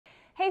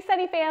Hey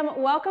Sunny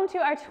fam, welcome to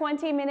our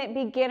 20-minute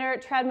beginner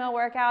treadmill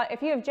workout.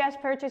 If you have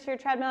just purchased your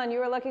treadmill and you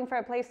were looking for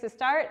a place to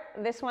start,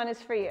 this one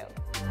is for you.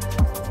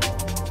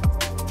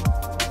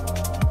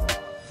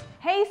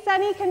 Hey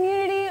Sunny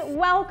community,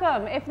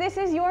 welcome. If this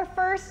is your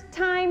first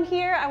time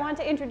here, I want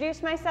to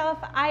introduce myself.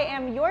 I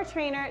am your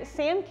trainer,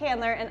 Sam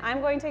Candler, and I'm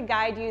going to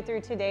guide you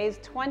through today's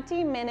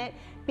 20-minute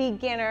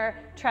beginner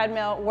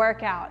treadmill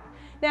workout.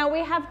 Now we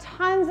have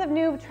tons of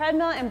new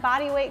treadmill and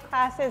body weight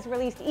classes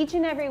released each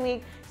and every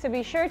week, so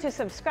be sure to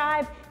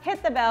subscribe,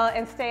 hit the bell,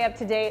 and stay up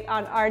to date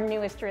on our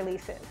newest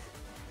releases.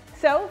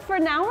 So for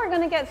now, we're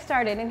gonna get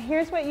started, and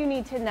here's what you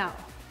need to know.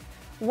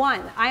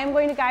 1, I am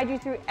going to guide you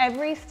through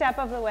every step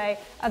of the way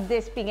of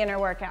this beginner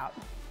workout.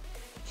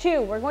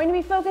 2, we're going to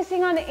be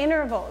focusing on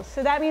intervals,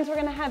 so that means we're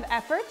gonna have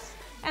efforts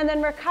and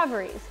then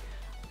recoveries.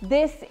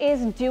 This is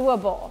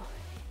doable.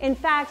 In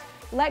fact,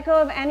 let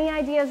go of any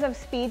ideas of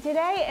speed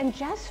today and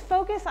just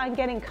focus on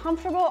getting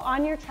comfortable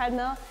on your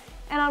treadmill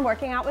and on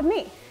working out with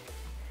me.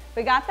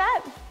 We got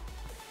that?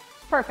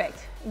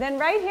 Perfect. Then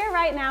right here,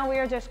 right now, we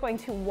are just going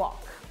to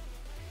walk.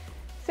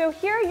 So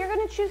here, you're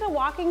gonna choose a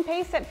walking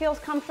pace that feels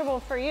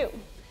comfortable for you.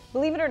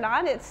 Believe it or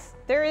not,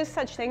 there is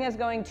such thing as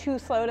going too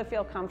slow to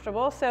feel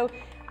comfortable. So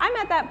I'm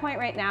at that point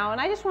right now,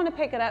 and I just wanna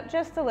pick it up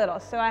just a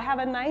little so I have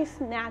a nice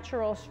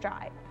natural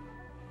stride.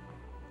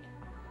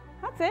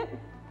 That's it.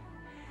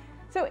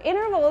 So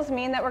intervals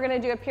mean that we're going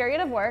to do a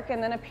period of work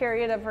and then a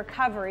period of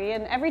recovery,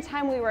 and every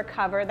time we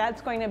recover,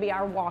 that's going to be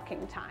our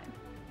walking time.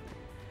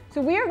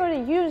 So we are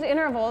going to use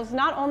intervals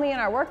not only in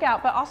our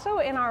workout, but also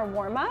in our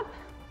warm-up.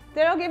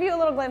 That'll give you a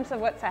little glimpse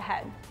of what's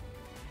ahead.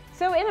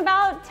 So in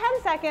about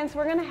 10 seconds,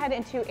 we're going to head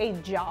into a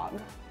jog.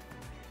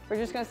 We're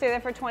just going to stay there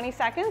for 20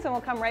 seconds, and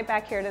we'll come right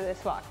back here to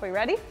this walk. We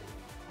ready?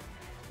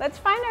 Let's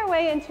find our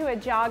way into a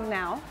jog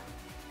now,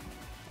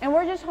 and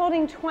we're just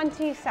holding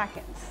 20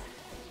 seconds.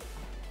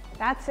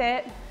 That's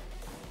it.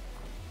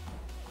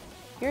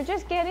 You're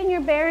just getting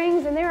your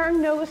bearings, and there are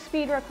no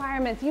speed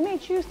requirements. You may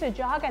choose to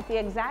jog at the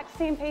exact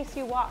same pace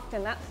you walked,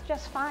 and that's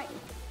just fine.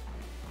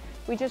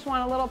 We just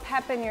want a little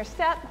pep in your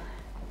step.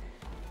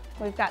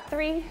 We've got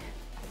 3,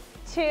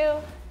 2,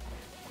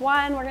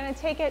 1. We're going to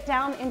take it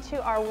down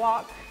into our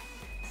walk,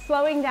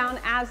 slowing down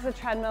as the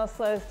treadmill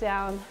slows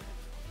down.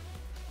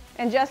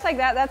 And just like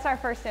that, that's our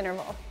first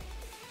interval.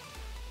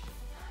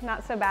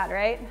 Not so bad,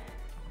 right?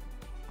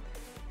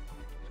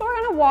 So we're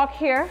going to walk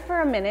here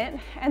for a minute,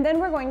 and then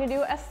we're going to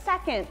do a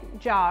second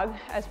jog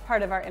as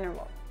part of our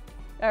interval,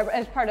 or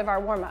as part of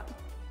our warm-up.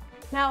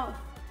 Now,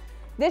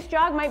 this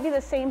jog might be the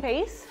same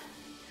pace,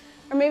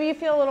 or maybe you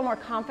feel a little more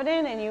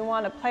confident and you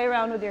want to play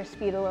around with your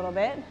speed a little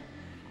bit.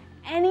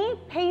 Any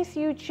pace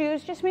you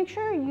choose, just make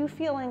sure you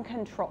feel in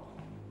control.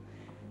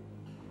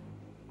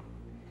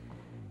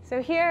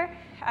 So here,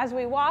 as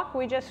we walk,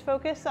 we just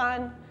focus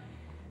on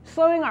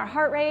slowing our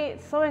heart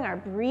rate, slowing our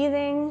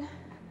breathing.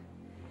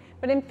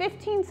 But in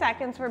 15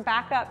 seconds, we're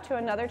back up to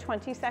another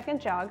 20-second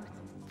jog.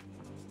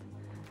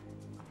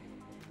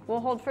 We'll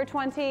hold for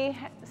 20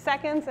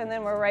 seconds, and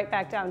then we're right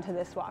back down to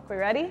this walk. We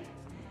ready?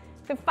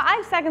 So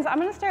 5 seconds, I'm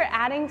gonna start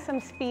adding some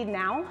speed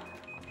now.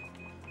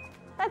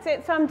 That's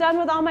it, so I'm done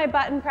with all my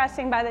button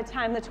pressing by the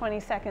time the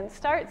 20 seconds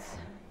starts.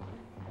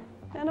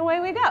 And away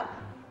we go.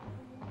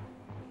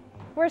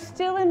 We're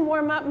still in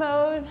warm-up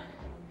mode,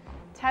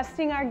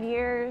 testing our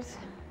gears.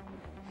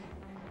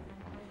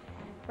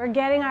 We're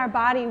getting our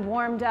body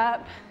warmed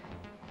up,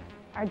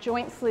 our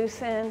joints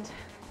loosened.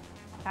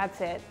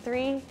 That's it.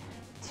 3,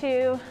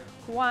 2,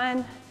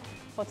 1.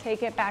 We'll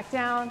take it back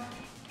down.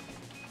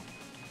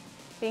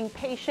 Being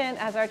patient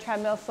as our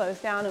treadmill slows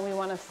down, and we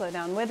want to slow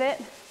down with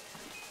it.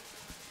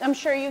 I'm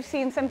sure you've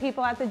seen some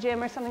people at the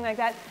gym or something like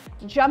that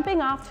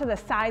jumping off to the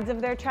sides of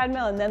their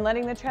treadmill and then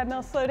letting the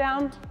treadmill slow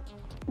down,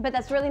 but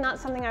that's really not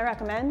something I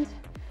recommend.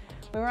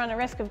 We run a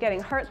risk of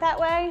getting hurt that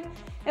way.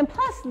 And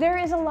plus, there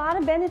is a lot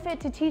of benefit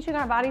to teaching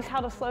our bodies how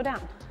to slow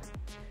down.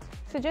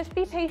 So just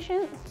be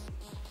patient,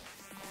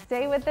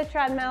 stay with the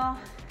treadmill,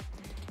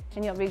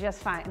 and you'll be just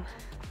fine.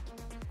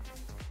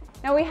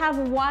 Now we have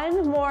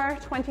one more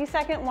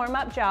 20-second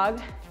warm-up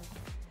jog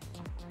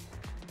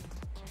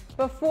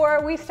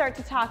before we start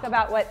to talk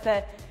about what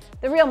the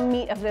real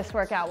meat of this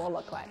workout will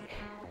look like.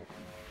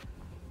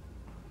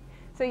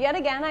 So yet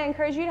again, I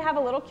encourage you to have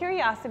a little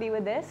curiosity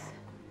with this.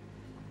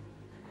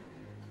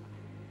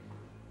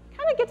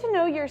 Get to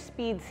know your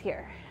speeds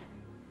here.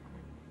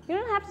 You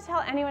don't have to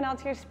tell anyone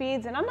else your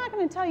speeds, and I'm not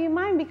going to tell you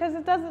mine because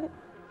it doesn't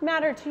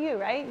matter to you,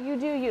 right? You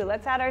do you.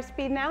 Let's add our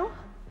speed now,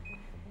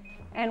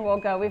 and we'll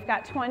go. We've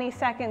got 20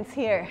 seconds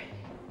here.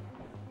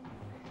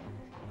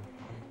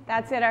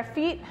 That's it. Our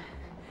feet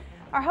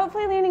are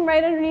hopefully landing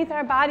right underneath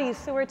our bodies,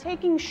 so we're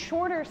taking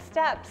shorter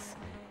steps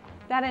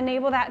that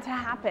enable that to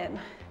happen.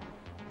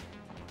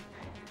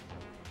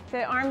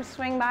 The arms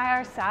swing by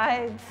our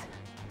sides.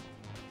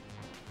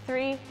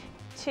 3,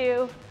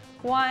 2,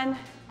 1,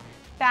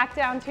 back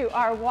down to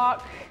our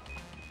walk.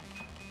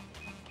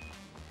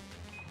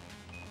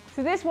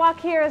 So this walk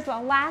here is the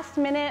last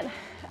minute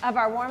of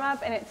our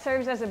warm-up, and it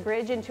serves as a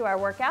bridge into our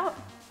workout.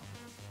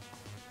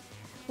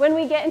 When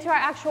we get into our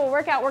actual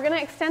workout, we're gonna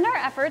extend our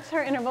efforts,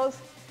 our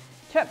intervals,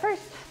 to at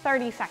first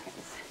 30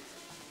 seconds.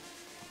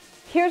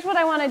 Here's what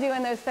I wanna do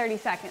in those 30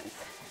 seconds.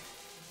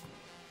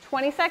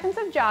 20 seconds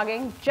of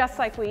jogging, just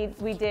like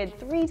we did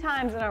 3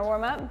 times in our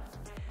warm-up.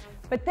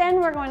 But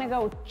then we're going to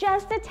go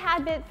just a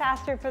tad bit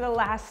faster for the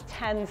last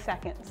 10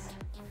 seconds.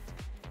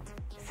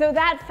 So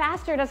that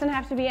faster doesn't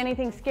have to be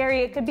anything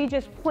scary. It could be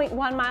just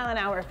 0.1 mile an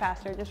hour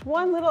faster, just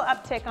one little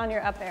uptick on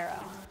your up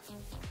arrow.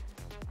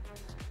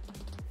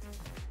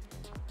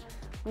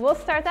 We'll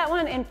start that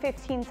one in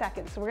 15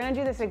 seconds. So we're gonna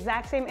do this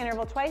exact same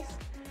interval twice.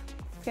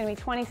 It's gonna be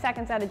 20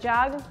 seconds at a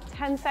jog,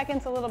 10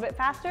 seconds a little bit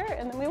faster,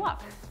 and then we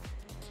walk.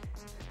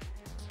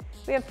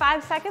 We have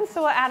 5 seconds,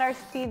 so we'll add our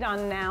speed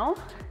on now.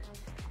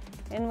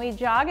 And we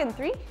jog in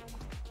 3,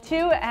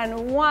 2,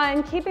 and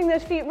 1, keeping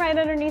those feet right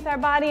underneath our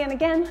body. And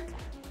again,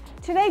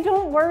 today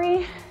don't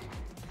worry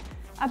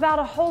about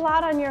a whole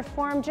lot on your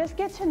form. Just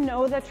get to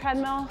know the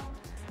treadmill.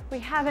 We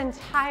have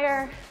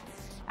entire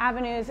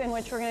avenues in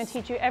which we're going to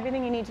teach you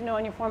everything you need to know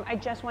on your form. I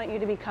just want you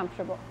to be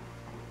comfortable.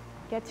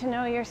 Get to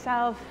know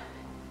yourself.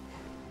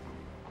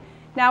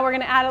 Now we're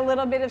going to add a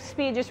little bit of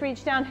speed. Just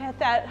reach down, hit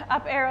that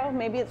up arrow.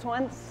 Maybe it's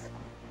once,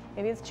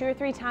 maybe it's 2 or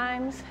 3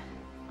 times.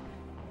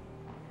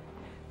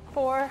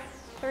 4,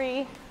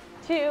 3,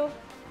 2,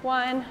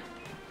 1,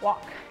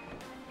 walk.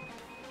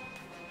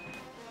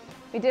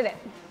 We did it.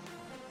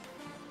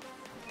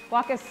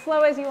 Walk as slow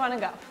as you want to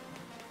go.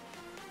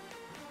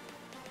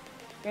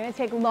 You're going to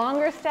take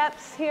longer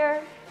steps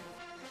here,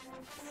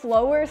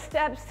 slower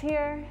steps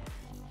here.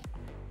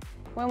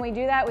 When we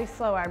do that, we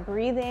slow our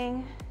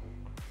breathing.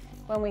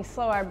 When we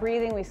slow our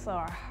breathing, we slow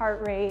our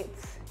heart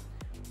rates,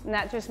 and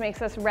that just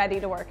makes us ready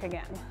to work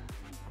again.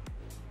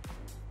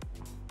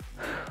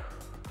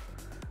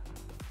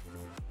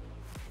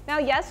 Now,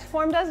 yes,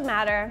 form does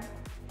matter,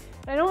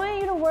 but I don't want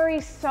you to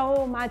worry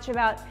so much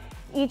about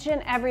each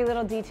and every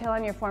little detail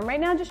on your form. Right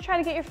now, just try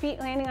to get your feet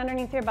landing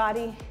underneath your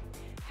body.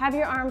 Have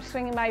your arms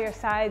swinging by your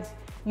sides.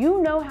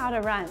 You know how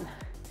to run.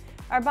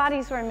 Our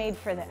bodies were made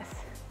for this.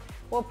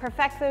 We'll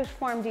perfect those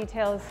form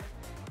details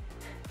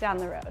down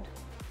the road.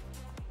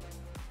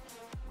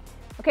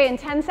 Okay, in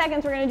 10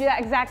 seconds, we're gonna do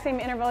that exact same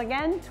interval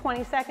again.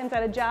 20 seconds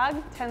at a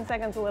jog, 10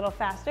 seconds a little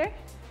faster.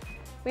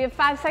 We have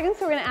 5 seconds,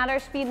 so we're gonna add our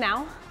speed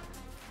now.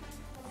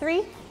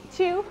 3,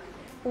 2,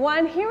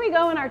 1, here we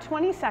go in our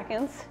 20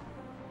 seconds.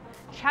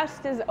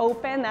 Chest is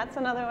open, that's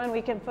another one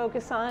we can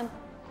focus on,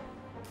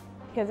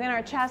 because in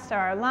our chest are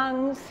our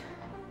lungs.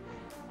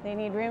 They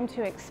need room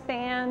to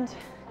expand.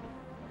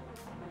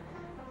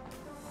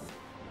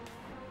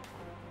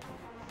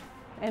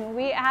 And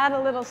we add a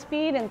little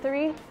speed in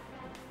 3,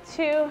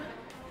 2,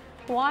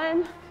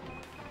 1.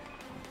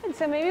 And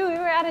so maybe we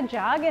were at a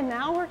jog and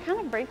now we're kind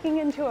of breaking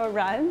into a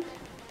run.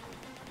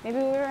 Maybe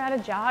we were at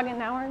a jog and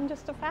now we're in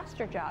just a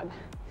faster jog.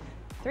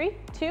 3,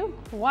 2,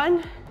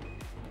 1,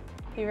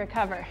 you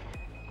recover.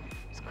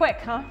 It's quick,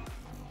 huh?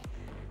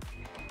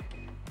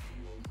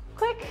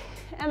 Quick,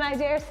 and I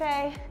dare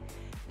say,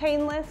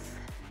 painless.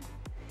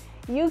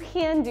 You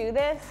can do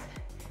this.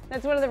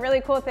 That's one of the really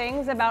cool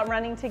things about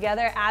running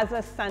together as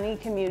a Sunny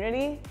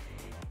community,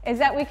 is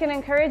that we can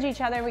encourage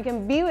each other, we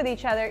can be with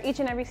each other each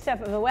and every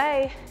step of the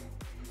way.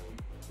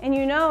 And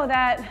you know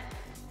that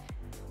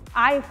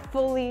I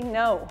fully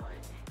know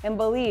and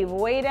believe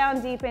way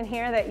down deep in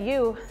here that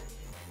you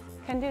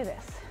can do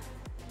this.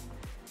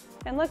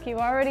 And look, you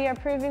already are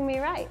proving me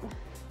right.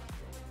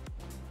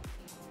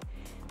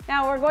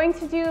 Now we're going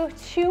to do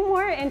 2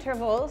 more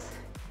intervals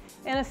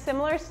in a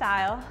similar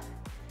style.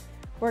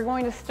 We're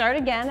going to start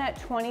again at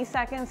 20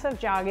 seconds of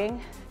jogging.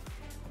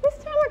 This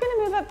time we're going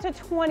to move up to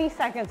 20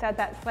 seconds at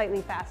that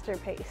slightly faster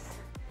pace.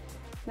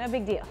 No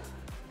big deal.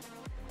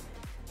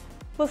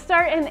 We'll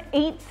start in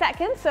 8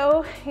 seconds,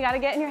 so you got to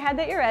get in your head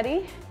that you're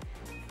ready.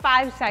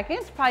 5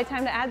 seconds, probably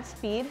time to add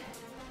speed.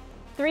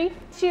 3,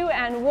 2,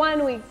 and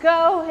 1, we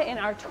go in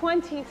our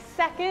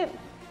 20-second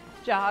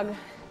jog.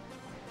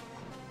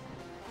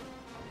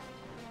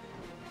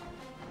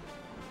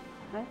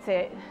 That's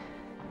it.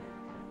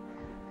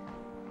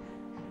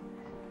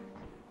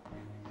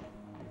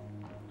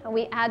 And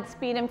we add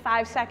speed in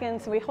 5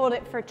 seconds. We hold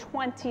it for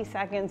 20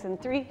 seconds in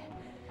 3,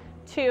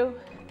 2,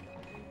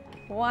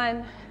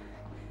 1.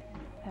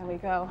 There we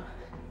go.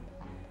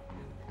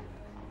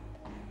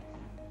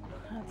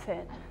 That's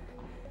it.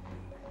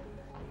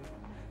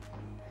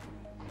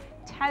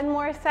 10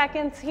 more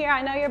seconds here.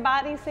 I know your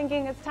body's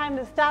thinking it's time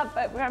to stop,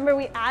 but remember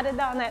we added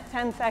on that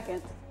 10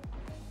 seconds.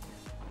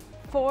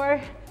 4,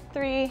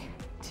 3,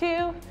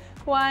 2,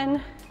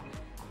 1.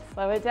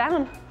 Slow it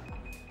down.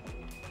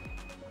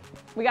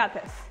 We got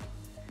this.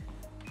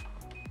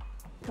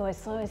 Go as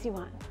slow as you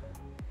want.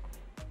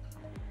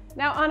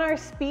 Now on our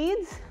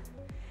speeds,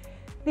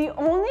 the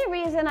only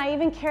reason I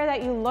even care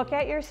that you look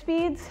at your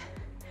speeds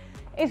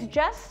is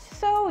just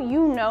so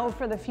you know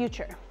for the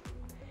future.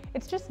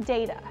 It's just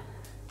data.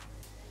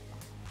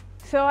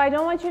 So I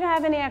don't want you to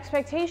have any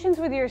expectations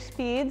with your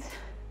speeds.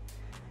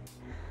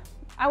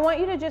 I want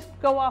you to just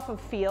go off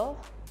of feel.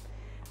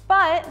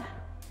 But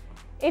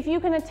if you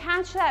can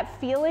attach that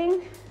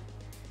feeling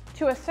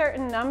to a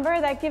certain number,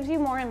 that gives you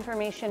more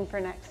information for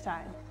next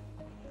time.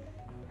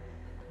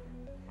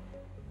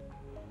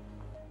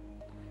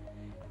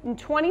 In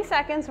 20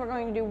 seconds, we're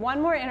going to do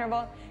one more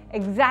interval,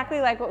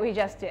 exactly like what we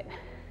just did.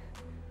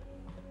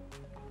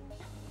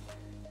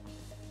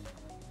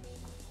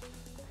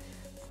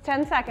 It's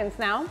 10 seconds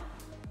now.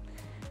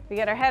 We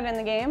get our head in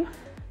the game.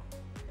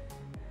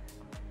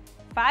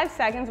 5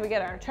 seconds, we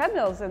get our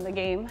treadmills in the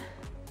game.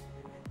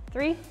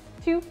 3,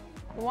 2,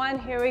 1,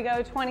 here we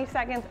go, 20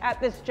 seconds at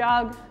this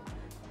jog.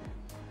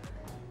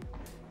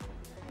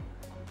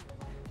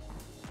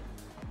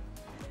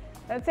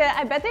 That's it.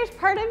 I bet there's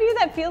part of you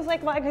that feels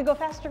like, well, I could go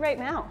faster right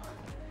now.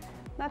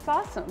 That's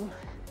awesome.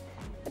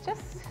 But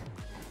just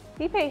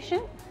be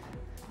patient.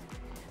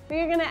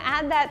 We're gonna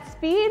add that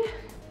speed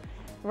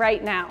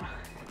right now.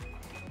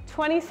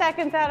 20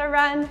 seconds at a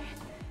run,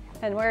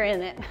 and we're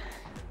in it.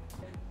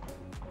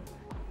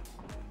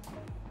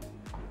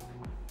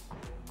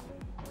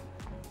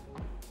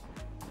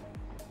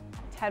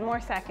 Ten more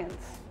seconds.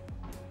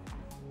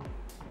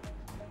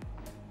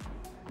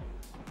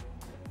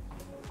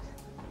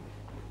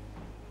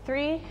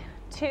 3,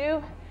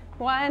 2,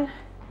 1,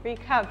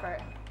 recover.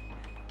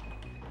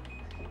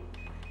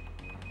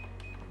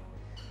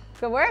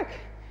 Good work.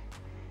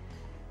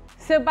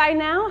 So by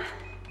now,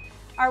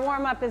 our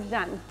warm-up is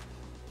done.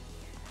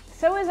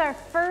 So is our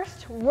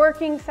first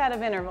working set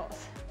of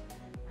intervals.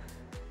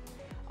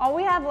 All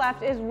we have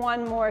left is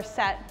one more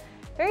set,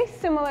 very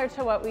similar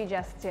to what we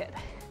just did.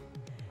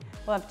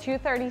 We'll have 2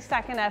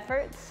 30-second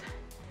efforts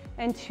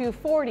and 2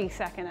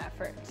 40-second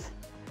efforts.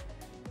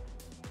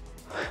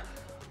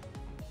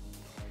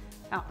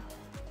 Now,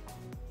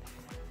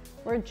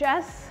 we're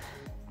just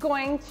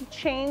going to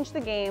change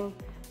the game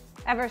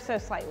ever so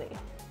slightly.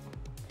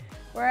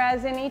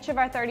 Whereas in each of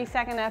our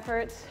 30-second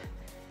efforts,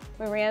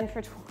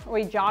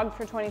 we jogged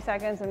for 20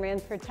 seconds and ran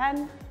for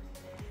 10.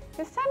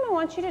 This time I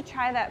want you to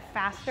try that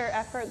faster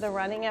effort, the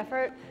running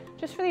effort,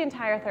 just for the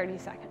entire 30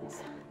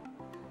 seconds.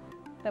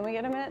 Then we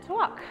get a minute to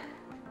walk.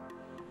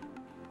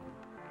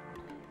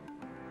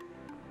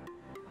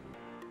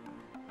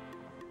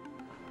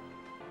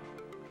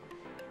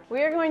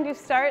 We are going to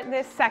start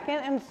this second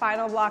and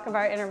final block of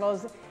our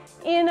intervals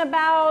in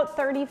about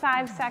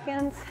 35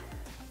 seconds.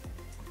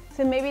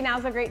 So maybe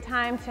now's a great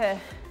time to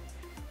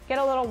get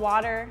a little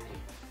water.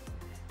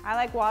 I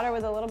like water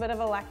with a little bit of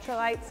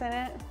electrolytes in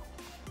it.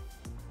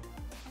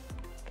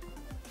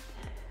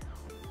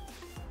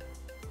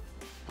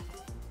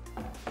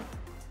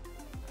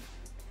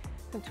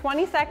 So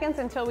 20 seconds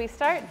until we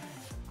start.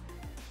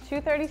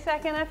 2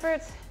 30-second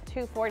efforts,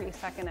 2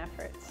 40-second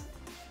efforts.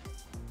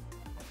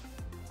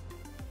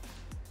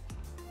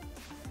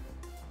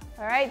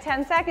 All right,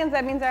 10 seconds,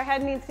 that means our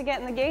head needs to get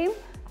in the game.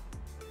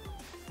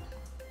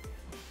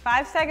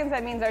 5 seconds,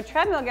 that means our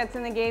treadmill gets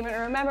in the game. And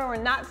remember, we're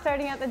not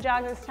starting at the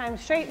jog this time,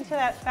 straight into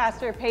that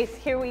faster pace.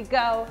 Here we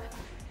go.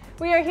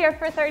 We are here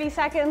for 30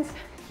 seconds.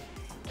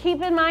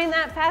 Keep in mind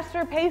that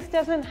faster pace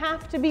doesn't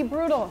have to be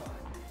brutal.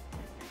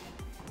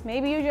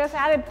 Maybe you just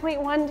added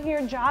 0.1 to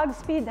your jog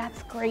speed,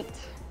 that's great.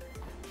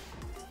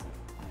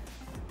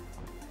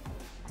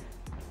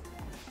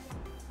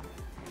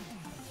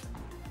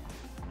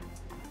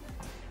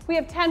 We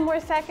have 10 more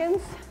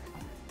seconds.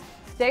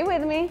 Stay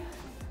with me.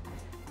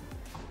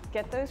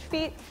 Get those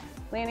feet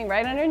landing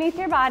right underneath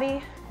your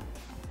body.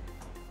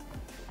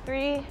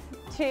 3,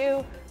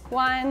 2,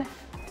 1,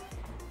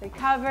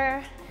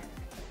 recover.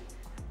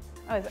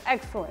 That was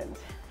excellent.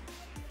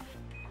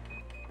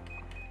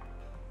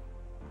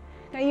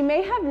 Now you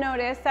may have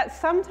noticed that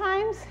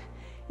sometimes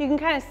you can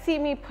kind of see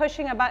me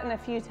pushing a button a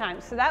few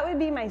times. So that would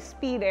be my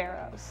speed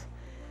arrows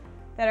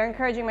that are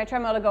encouraging my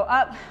treadmill to go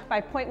up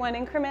by 0.1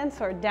 increments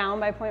or down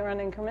by 0.1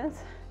 increments.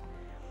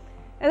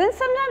 And then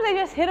sometimes I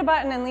just hit a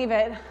button and leave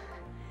it.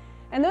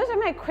 And those are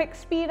my quick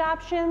speed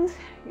options.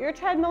 Your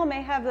treadmill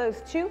may have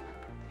those too,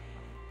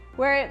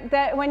 where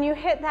when you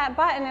hit that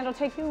button, it'll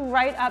take you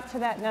right up to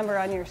that number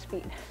on your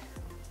speed.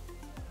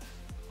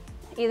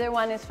 Either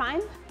one is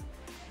fine.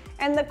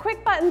 And the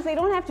quick buttons, they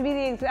don't have to be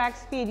the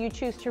exact speed you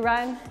choose to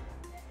run.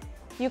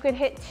 You could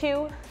hit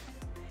 2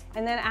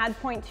 and then add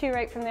 0.2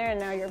 right from there, and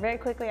now you're very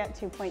quickly at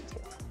 2.2.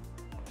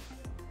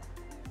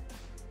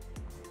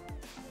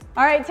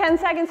 All right, 10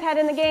 seconds, head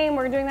in the game.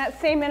 We're doing that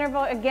same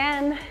interval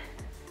again.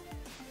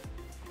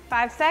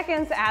 5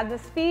 seconds, add the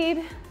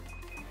speed.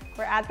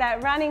 We're at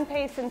that running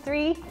pace in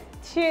 3,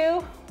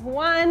 2,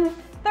 1,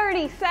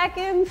 30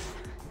 seconds.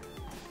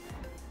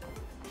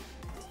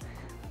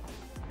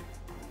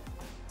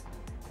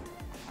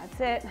 That's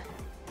it.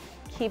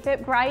 Keep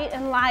it bright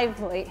and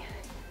lively.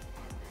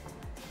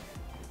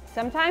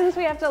 Sometimes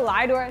we have to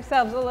lie to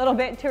ourselves a little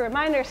bit to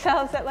remind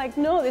ourselves that, like,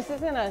 no, this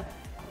isn't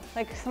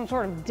like some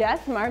sort of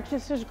death march.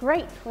 This is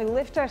great. We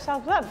lift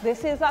ourselves up.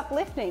 This is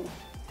uplifting,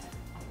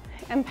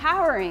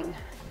 empowering.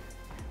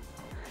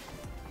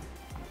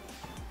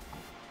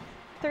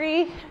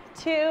 3,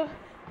 2,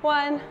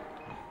 1,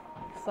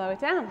 slow it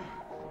down.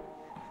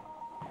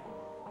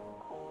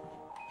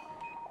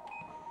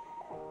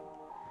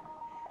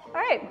 All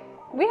right,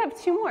 we have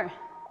 2 more.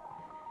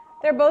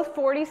 They're both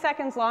 40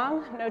 seconds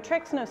long, no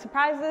tricks, no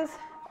surprises.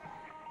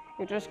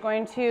 You're just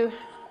going to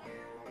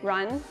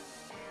run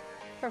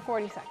for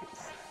 40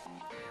 seconds.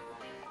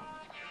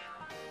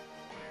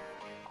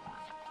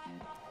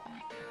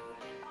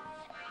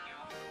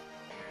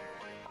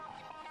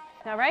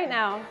 Now, right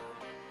now,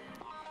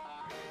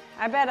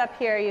 I bet up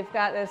here you've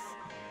got this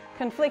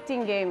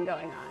conflicting game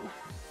going on.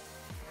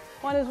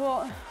 One is,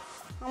 well,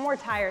 I'm more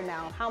tired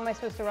now. How am I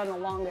supposed to run the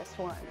longest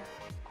one?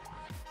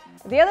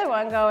 The other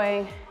one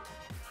going,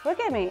 look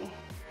at me.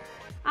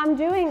 I'm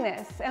doing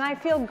this and I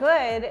feel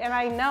good and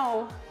I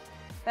know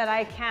that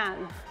I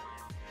can.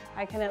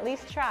 I can at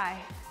least try.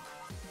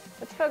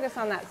 Let's focus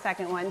on that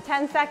second one.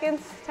 10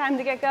 seconds, time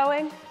to get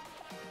going.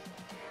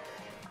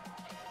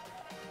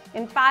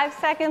 In 5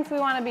 seconds, we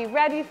want to be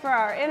ready for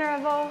our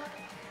interval.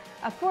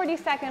 A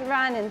 40-second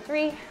run in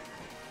 3,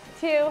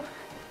 2,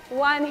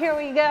 1, here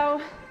we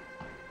go.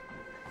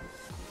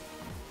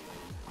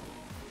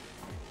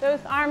 Those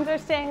arms are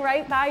staying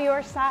right by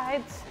your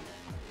sides.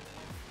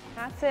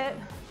 That's it.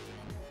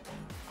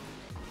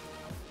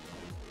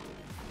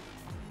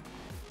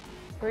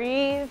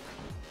 Breathe.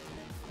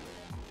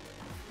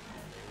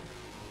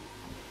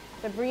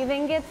 The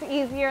breathing gets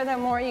easier the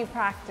more you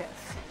practice.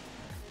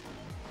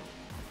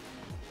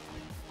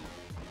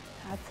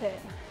 That's it.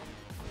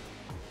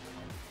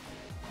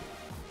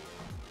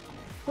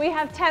 We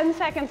have 10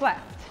 seconds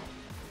left.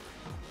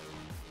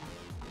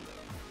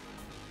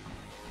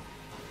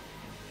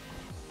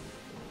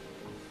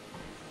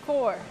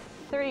 4,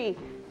 3,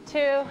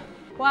 2,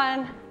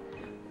 1,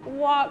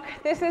 walk.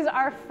 This is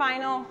our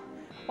final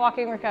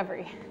walking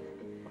recovery.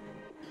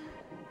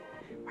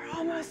 We're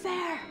almost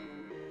there.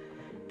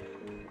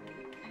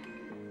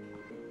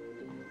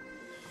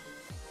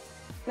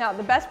 Now,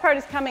 the best part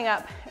is coming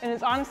up, and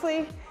it's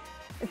honestly,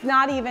 it's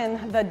not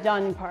even the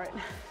done part.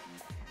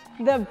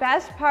 The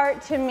best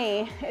part to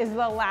me is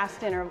the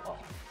last interval.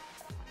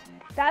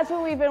 That's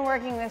what we've been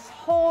working this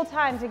whole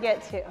time to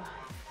get to.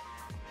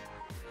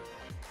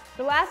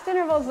 The last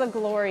interval is the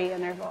glory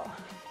interval.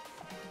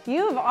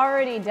 You've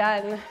already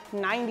done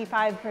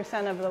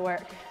 95% of the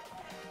work.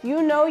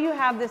 You know you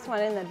have this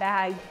one in the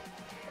bag.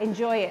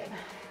 Enjoy it.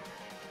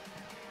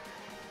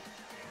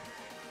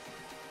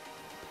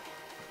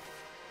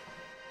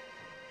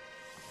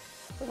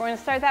 We're going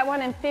to start that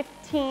one in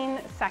 15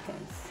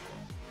 seconds.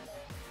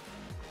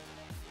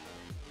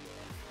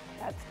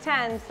 That's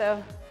 10,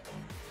 so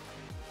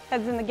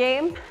head's in the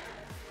game.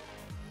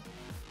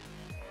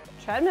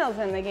 Treadmill's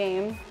in the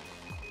game.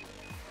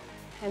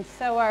 And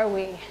so are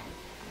we.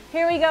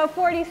 Here we go,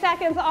 40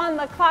 seconds on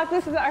the clock.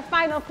 This is our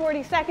final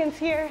 40 seconds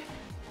here.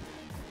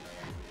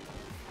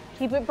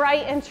 Keep it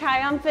bright and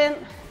triumphant.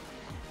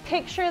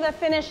 Picture the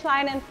finish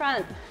line in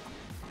front.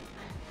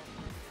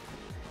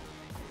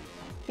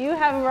 You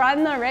have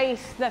run the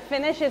race. The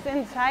finish is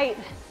in sight.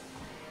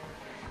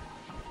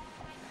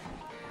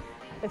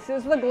 This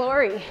is the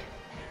glory.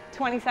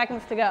 20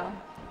 seconds to go.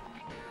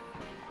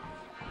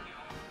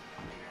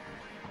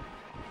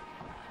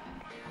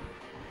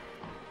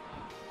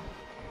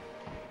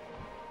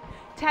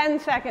 Ten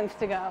seconds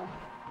to go.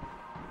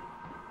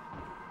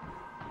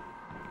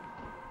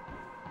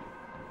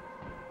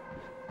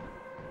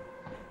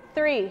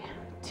 3,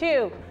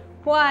 2,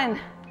 1.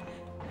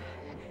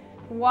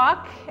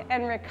 Walk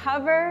and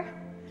recover.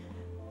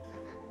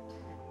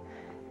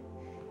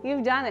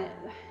 You've done it.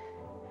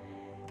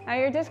 Now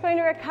you're just going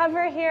to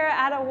recover here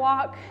at a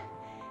walk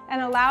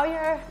and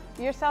allow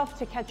yourself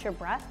to catch your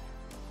breath.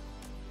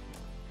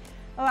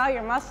 Allow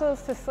your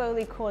muscles to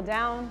slowly cool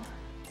down.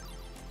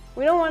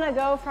 We don't want to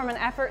go from an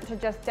effort to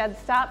just dead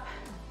stop.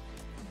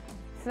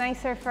 It's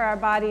nicer for our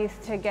bodies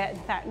to get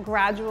that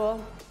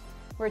gradual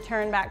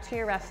return back to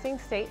your resting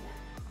state.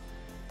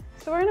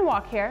 So we're going to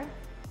walk here.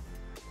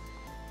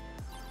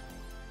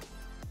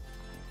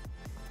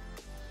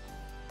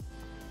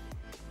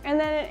 And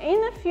then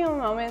in a few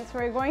moments,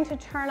 we're going to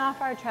turn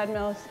off our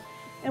treadmills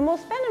and we'll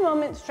spend a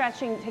moment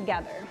stretching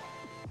together.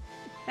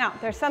 Now,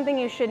 there's something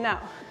you should know.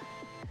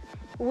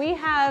 We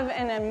have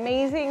an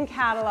amazing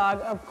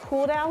catalog of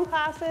cool down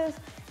classes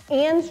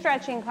and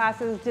stretching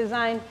classes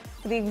designed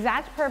for the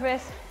exact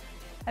purpose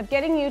of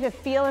getting you to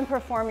feel and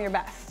perform your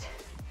best.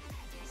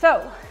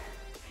 So,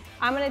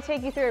 I'm going to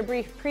take you through a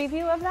brief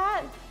preview of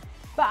that,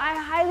 but I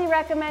highly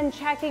recommend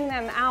checking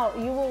them out.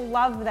 You will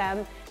love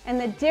them and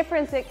the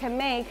difference it can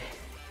make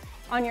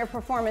on your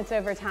performance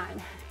over time.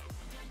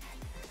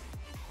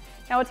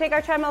 Now we'll take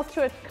our treadmills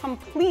to a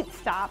complete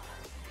stop,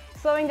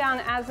 slowing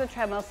down as the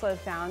treadmill slows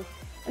down.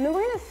 And then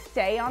we're going to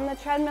stay on the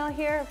treadmill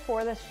here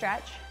for the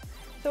stretch.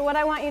 So what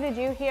I want you to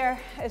do here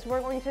is we're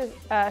going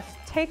to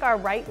take our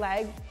right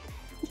leg,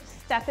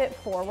 just step it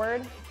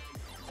forward.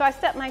 So I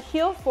step my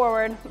heel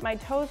forward, my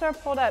toes are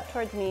pulled up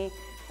towards me,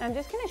 and I'm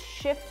just going to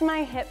shift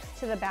my hips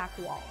to the back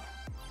wall.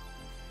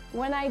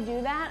 When I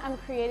do that, I'm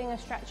creating a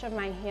stretch of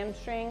my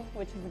hamstring,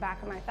 which is the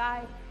back of my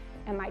thigh,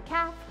 and my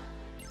calf.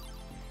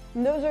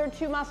 And those are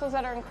two muscles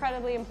that are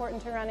incredibly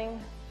important to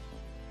running.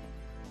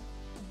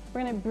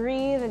 We're gonna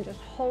breathe and just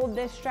hold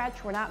this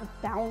stretch. We're not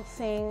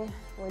bouncing,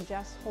 we're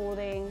just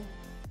holding.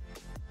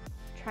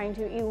 trying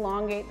to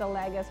elongate the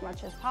leg as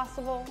much as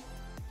possible.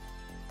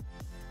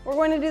 We're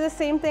going to do the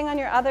same thing on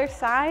your other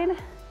side.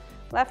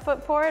 Left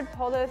foot forward,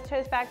 pull those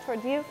toes back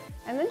towards you,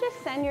 and then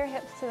just send your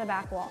hips to the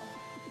back wall.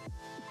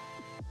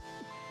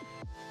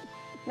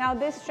 Now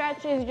this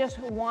stretch is just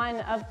one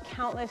of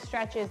countless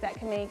stretches that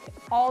can make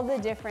all the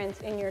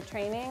difference in your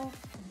training.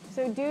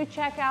 So do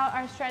check out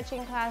our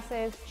stretching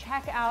classes,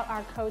 check out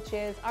our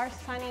coaches. Our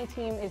Sunny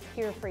team is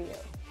here for you.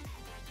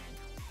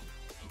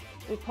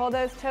 We pull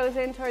those toes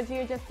in towards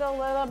you just a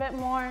little bit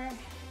more.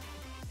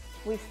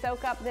 We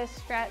soak up this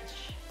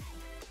stretch.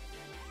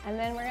 And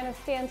then we're gonna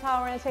stand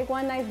tall. We're gonna take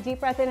one nice deep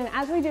breath in. And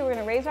as we do, we're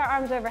gonna raise our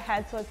arms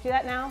overhead. So let's do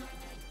that now.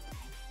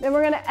 Then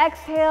we're gonna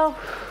exhale,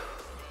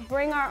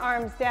 bring our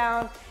arms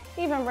down,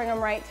 even bring them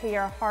right to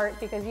your heart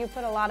because you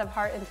put a lot of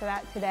heart into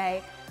that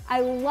today. I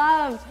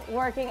loved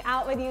working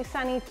out with you,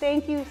 Sunny.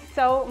 Thank you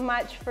so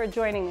much for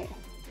joining me.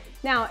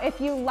 Now,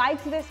 if you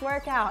liked this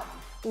workout,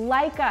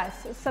 like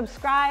us,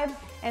 subscribe,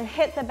 and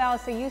hit the bell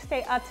so you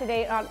stay up to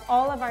date on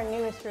all of our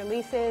newest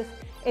releases.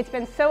 It's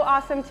been so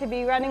awesome to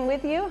be running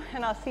with you,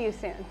 and I'll see you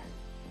soon.